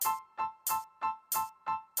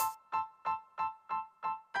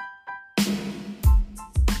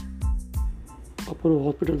Apollo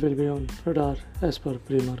Hospital will be on radar as per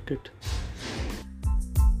pre-market.